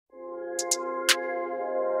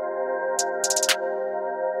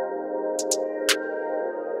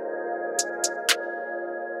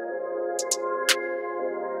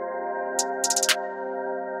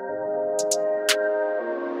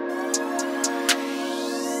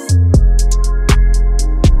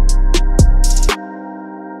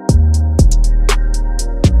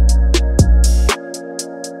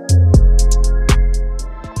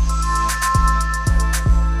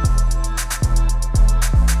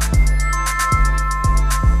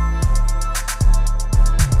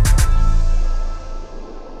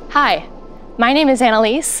Hi, my name is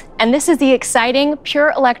Annalise, and this is the exciting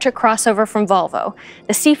pure electric crossover from Volvo,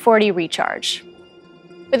 the C40 Recharge.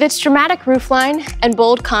 With its dramatic roofline and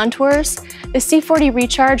bold contours, the C40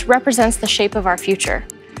 Recharge represents the shape of our future.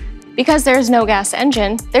 Because there is no gas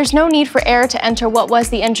engine, there's no need for air to enter what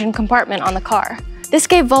was the engine compartment on the car. This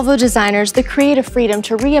gave Volvo designers the creative freedom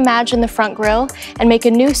to reimagine the front grille and make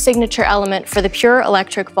a new signature element for the pure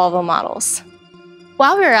electric Volvo models.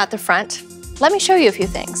 While we are at the front, let me show you a few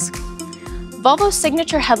things. Volvo's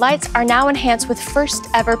signature headlights are now enhanced with first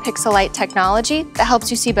ever pixel light technology that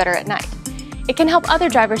helps you see better at night. It can help other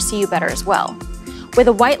drivers see you better as well. With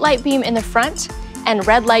a white light beam in the front and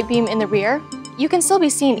red light beam in the rear, you can still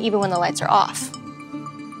be seen even when the lights are off.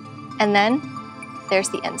 And then there's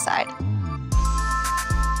the inside.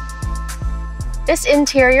 This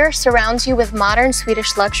interior surrounds you with modern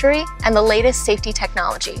Swedish luxury and the latest safety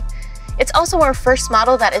technology. It's also our first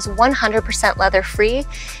model that is 100% leather-free,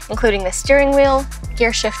 including the steering wheel,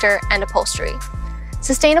 gear shifter, and upholstery.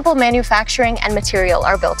 Sustainable manufacturing and material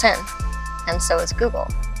are built in, and so is Google.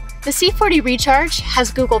 The C40 Recharge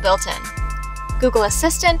has Google built in. Google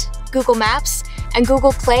Assistant, Google Maps, and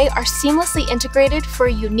Google Play are seamlessly integrated for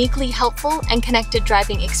a uniquely helpful and connected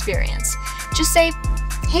driving experience. Just say,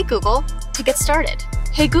 "Hey Google," to get started.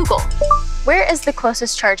 Hey Google, where is the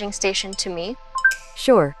closest charging station to me?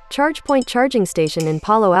 Sure, ChargePoint charging station in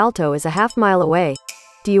Palo Alto is a half-mile away.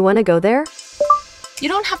 Do you want to go there? You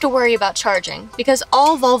don't have to worry about charging because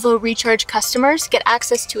all Volvo Recharge customers get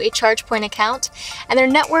access to a ChargePoint account and their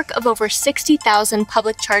network of over 60,000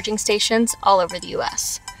 public charging stations all over the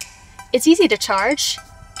US. It's easy to charge,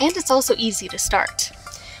 and it's also easy to start.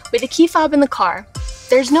 With a key fob in the car,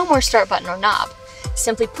 there's no more start button or knob.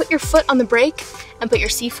 Simply put your foot on the brake and put your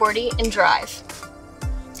C40 in drive.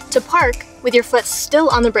 To park, with your foot still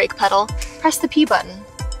on the brake pedal, press the P button.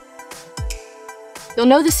 You'll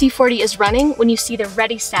know the C40 is running when you see the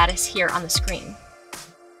ready status here on the screen.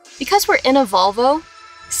 Because we're in a Volvo,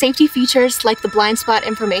 safety features like the blind spot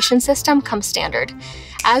information system come standard,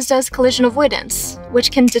 as does collision avoidance,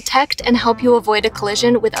 which can detect and help you avoid a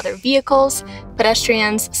collision with other vehicles,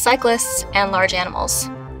 pedestrians, cyclists, and large animals.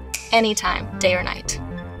 Anytime, day or night.